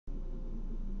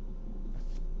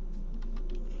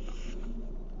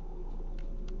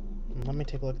me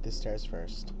take a look at these stairs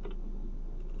first.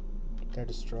 They're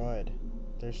destroyed.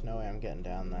 There's no way I'm getting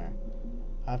down there.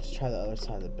 I have to try the other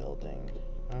side of the building.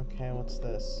 Okay, what's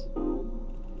this?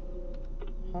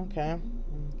 Okay.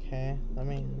 Let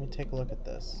me take a look at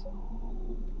this.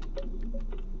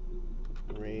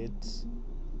 Reads,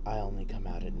 I only come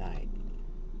out at night.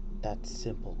 That's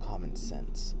simple common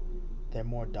sense. They're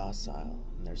more docile,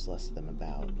 and there's less of them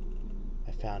about.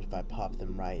 I found if I pop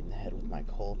them right in the head with my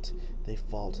Colt, they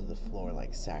fall to the floor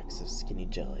like sacks of skinny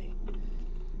jelly.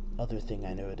 Other thing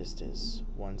I noticed is,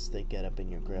 once they get up in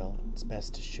your grill, it's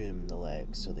best to shoot them in the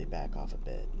legs so they back off a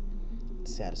bit.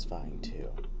 It's satisfying too.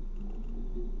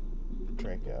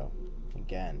 Draco.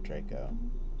 Again, Draco.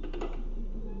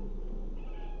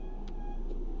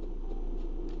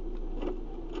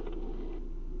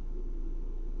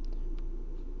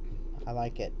 I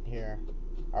like it here.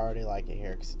 I already like it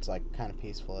here because it's like kind of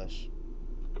peaceful-ish.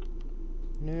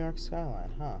 New York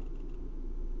skyline, huh?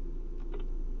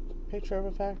 Picture of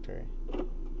a factory.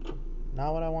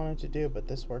 Not what I wanted to do, but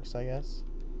this works, I guess.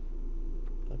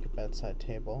 Look at bedside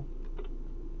table.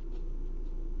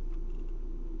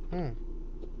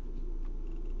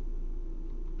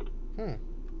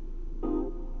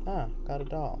 Ah, got a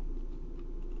doll.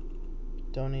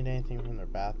 Don't need anything from their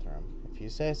bathroom. If you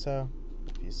say so.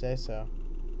 If you say so.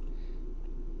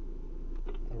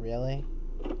 Really?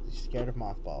 You're scared of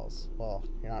mothballs. Well,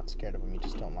 you're not scared of them, you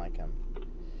just don't like them.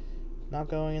 Not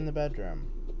going in the bedroom.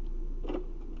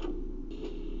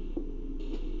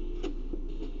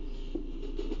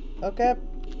 Okay.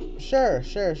 Sure.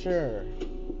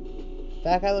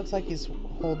 That guy looks like he's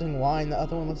holding wine. The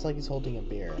other one looks like he's holding a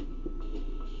beer.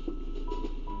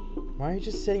 Why are you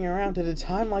just sitting around at a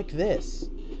time like this?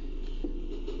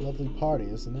 Lovely party,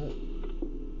 isn't it?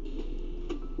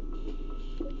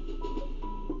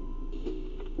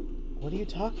 What are you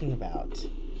talking about?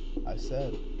 I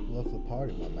said, lovely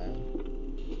party, my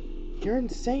man. You're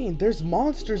insane. There's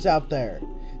monsters out there.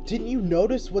 Didn't you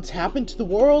notice what's happened to the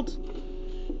world?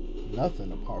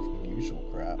 Nothing apart from the usual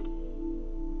crap.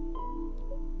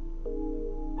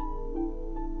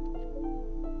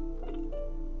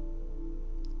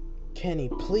 Kenny,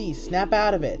 please, snap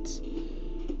out of it.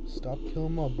 Stop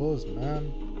killing my buzz,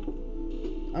 man.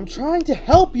 I'm trying to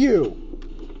help you!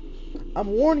 I'm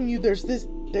warning you, there's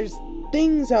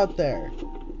things out there.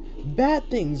 Bad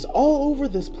things all over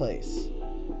this place.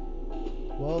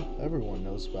 Well, everyone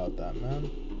knows about that,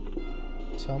 man.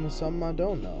 Tell me something I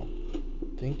don't know.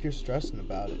 Think you're stressing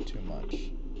about it too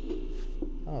much.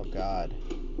 Oh, God.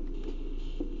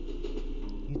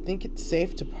 You think it's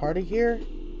safe to party here?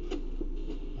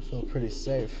 I feel pretty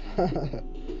safe.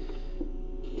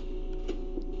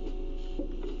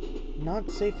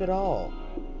 Not safe at all.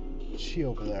 She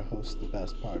over there hosts the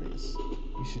best parties.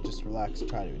 You should just relax and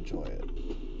try to enjoy it.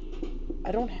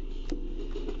 I don't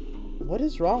What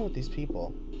is wrong with these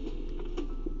people?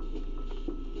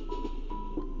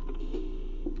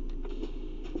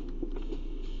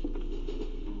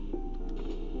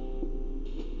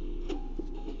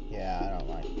 Yeah, I don't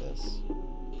like this.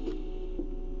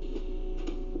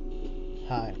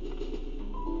 Hi.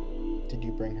 Did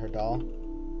you bring her doll?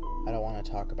 I don't want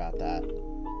to talk about that.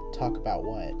 Talk about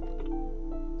what?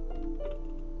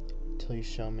 Till you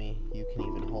show me you can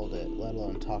even hold it, let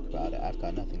alone talk about it, I've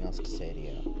got nothing else to say to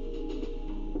you.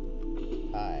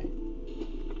 Hi.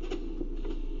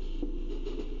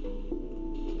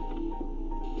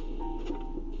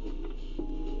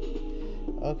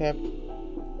 Okay.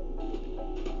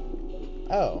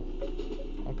 Oh.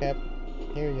 Okay.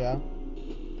 Here you go.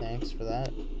 Thanks for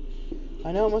that.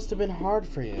 I know it must have been hard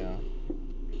for you.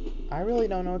 I really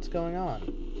don't know what's going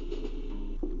on.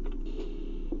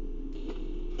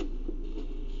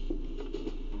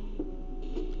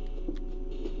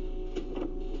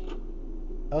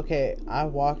 Okay, I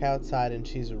walk outside and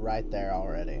she's right there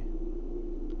already.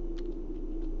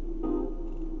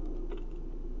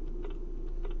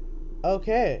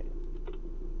 Okay.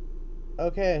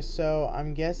 Okay, so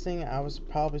I'm guessing I was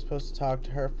probably supposed to talk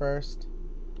to her first.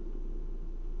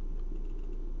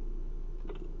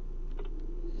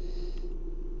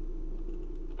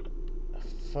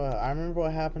 I remember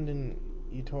what happened in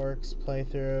Utork's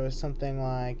playthrough. It was something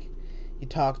like you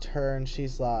talk to her and she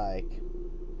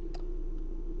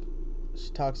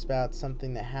talks about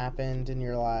something that happened and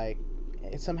you're like,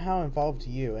 it somehow involved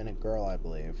you and a girl, I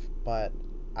believe, but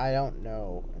I don't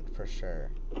know for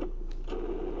sure.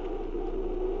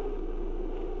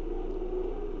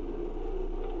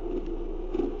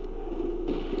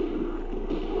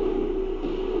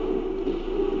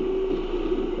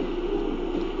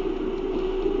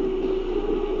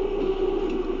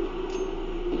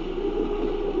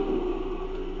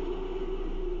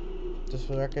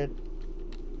 for the record.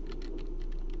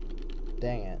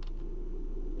 Dang it.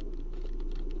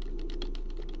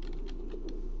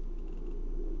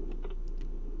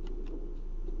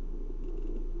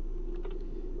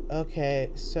 Okay,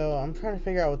 so I'm trying to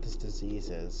figure out what this disease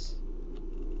is.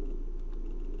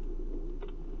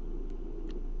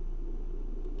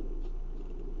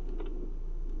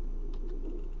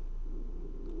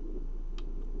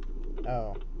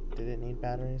 Oh, did it need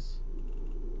batteries?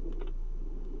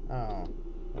 Oh,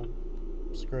 well,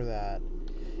 screw that.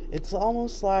 It's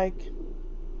almost like...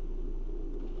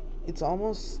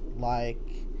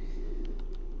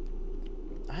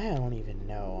 I don't even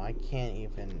know. I can't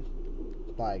even...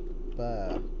 Like,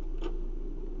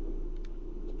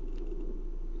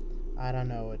 I don't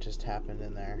know what just happened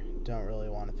in there. Don't really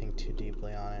want to think too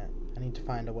deeply on it. I need to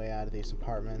find a way out of these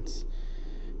apartments.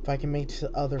 If I can make it to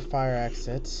the other fire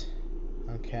exits.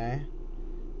 Okay.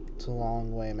 It's a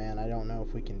long way, man. I don't know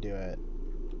if we can do it.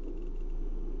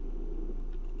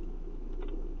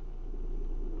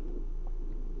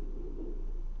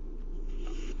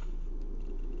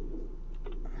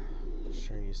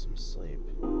 Sure use some sleep.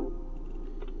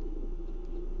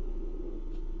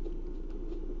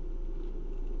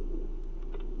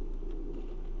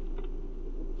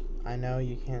 I know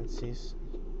you can't see.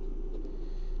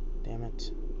 Damn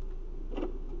it.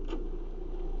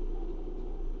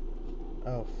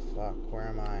 Oh fuck, where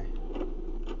am I?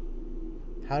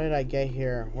 How did I get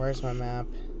here? Where's my map?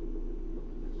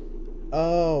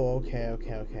 Oh, okay.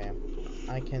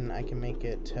 I can make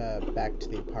it back to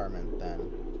the apartment then.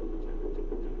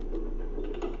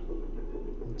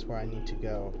 That's where I need to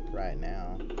go right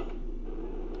now.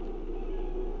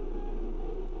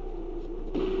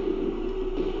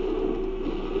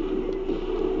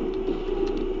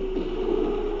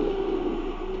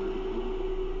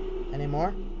 Any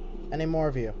more? Any more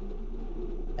of you?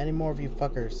 Any more of you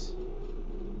fuckers?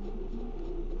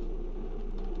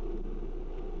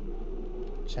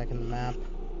 Checking the map.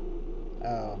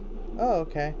 Oh. Oh,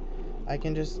 okay. I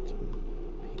can just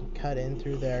cut in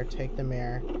through there, take the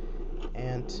mirror,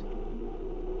 and...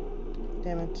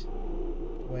 Damn it.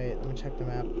 Wait, let me check the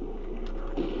map.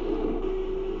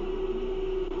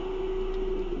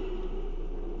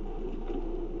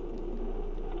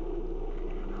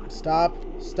 Stop!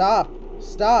 Stop!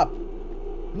 Stop!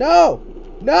 No!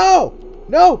 No!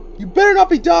 No! You better not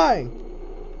be dying!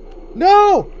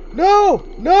 No! No!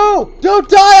 No! Don't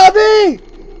die on me!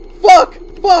 Fuck!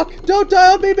 Fuck! Don't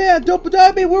die on me, man! Don't die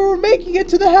on me! We were making it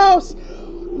to the house!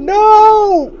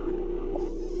 No!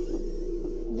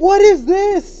 What is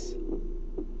this?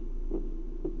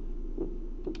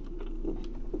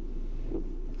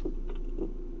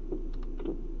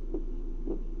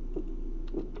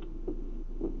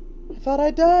 I thought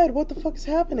I died. What the fuck is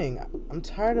happening? I'm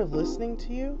tired of listening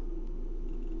to you.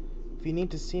 If you need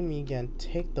to see me again,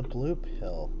 take the blue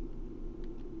pill.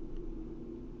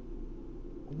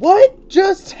 What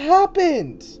just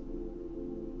happened?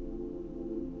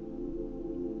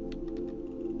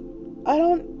 I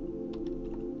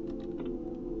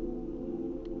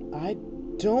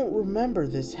don't remember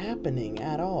this happening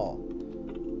at all.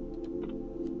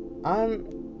 I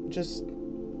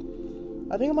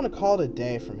think I'm gonna call it a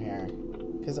day from here,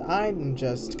 because I'm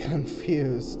just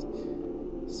confused.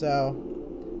 So,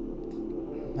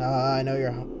 I know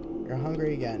you're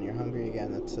hungry again. You're hungry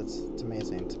again. It's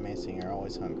amazing. It's amazing. You're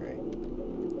always hungry.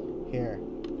 Here,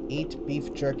 eat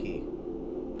beef jerky.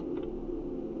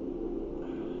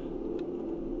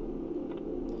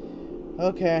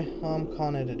 Okay, well, I'm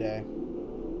calling it a day.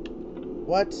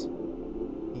 What?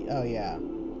 Oh yeah.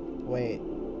 Wait.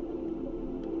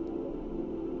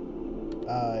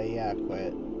 Yeah,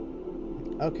 quit.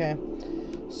 Okay.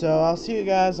 So I'll see you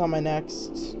guys on my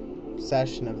next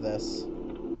session of this.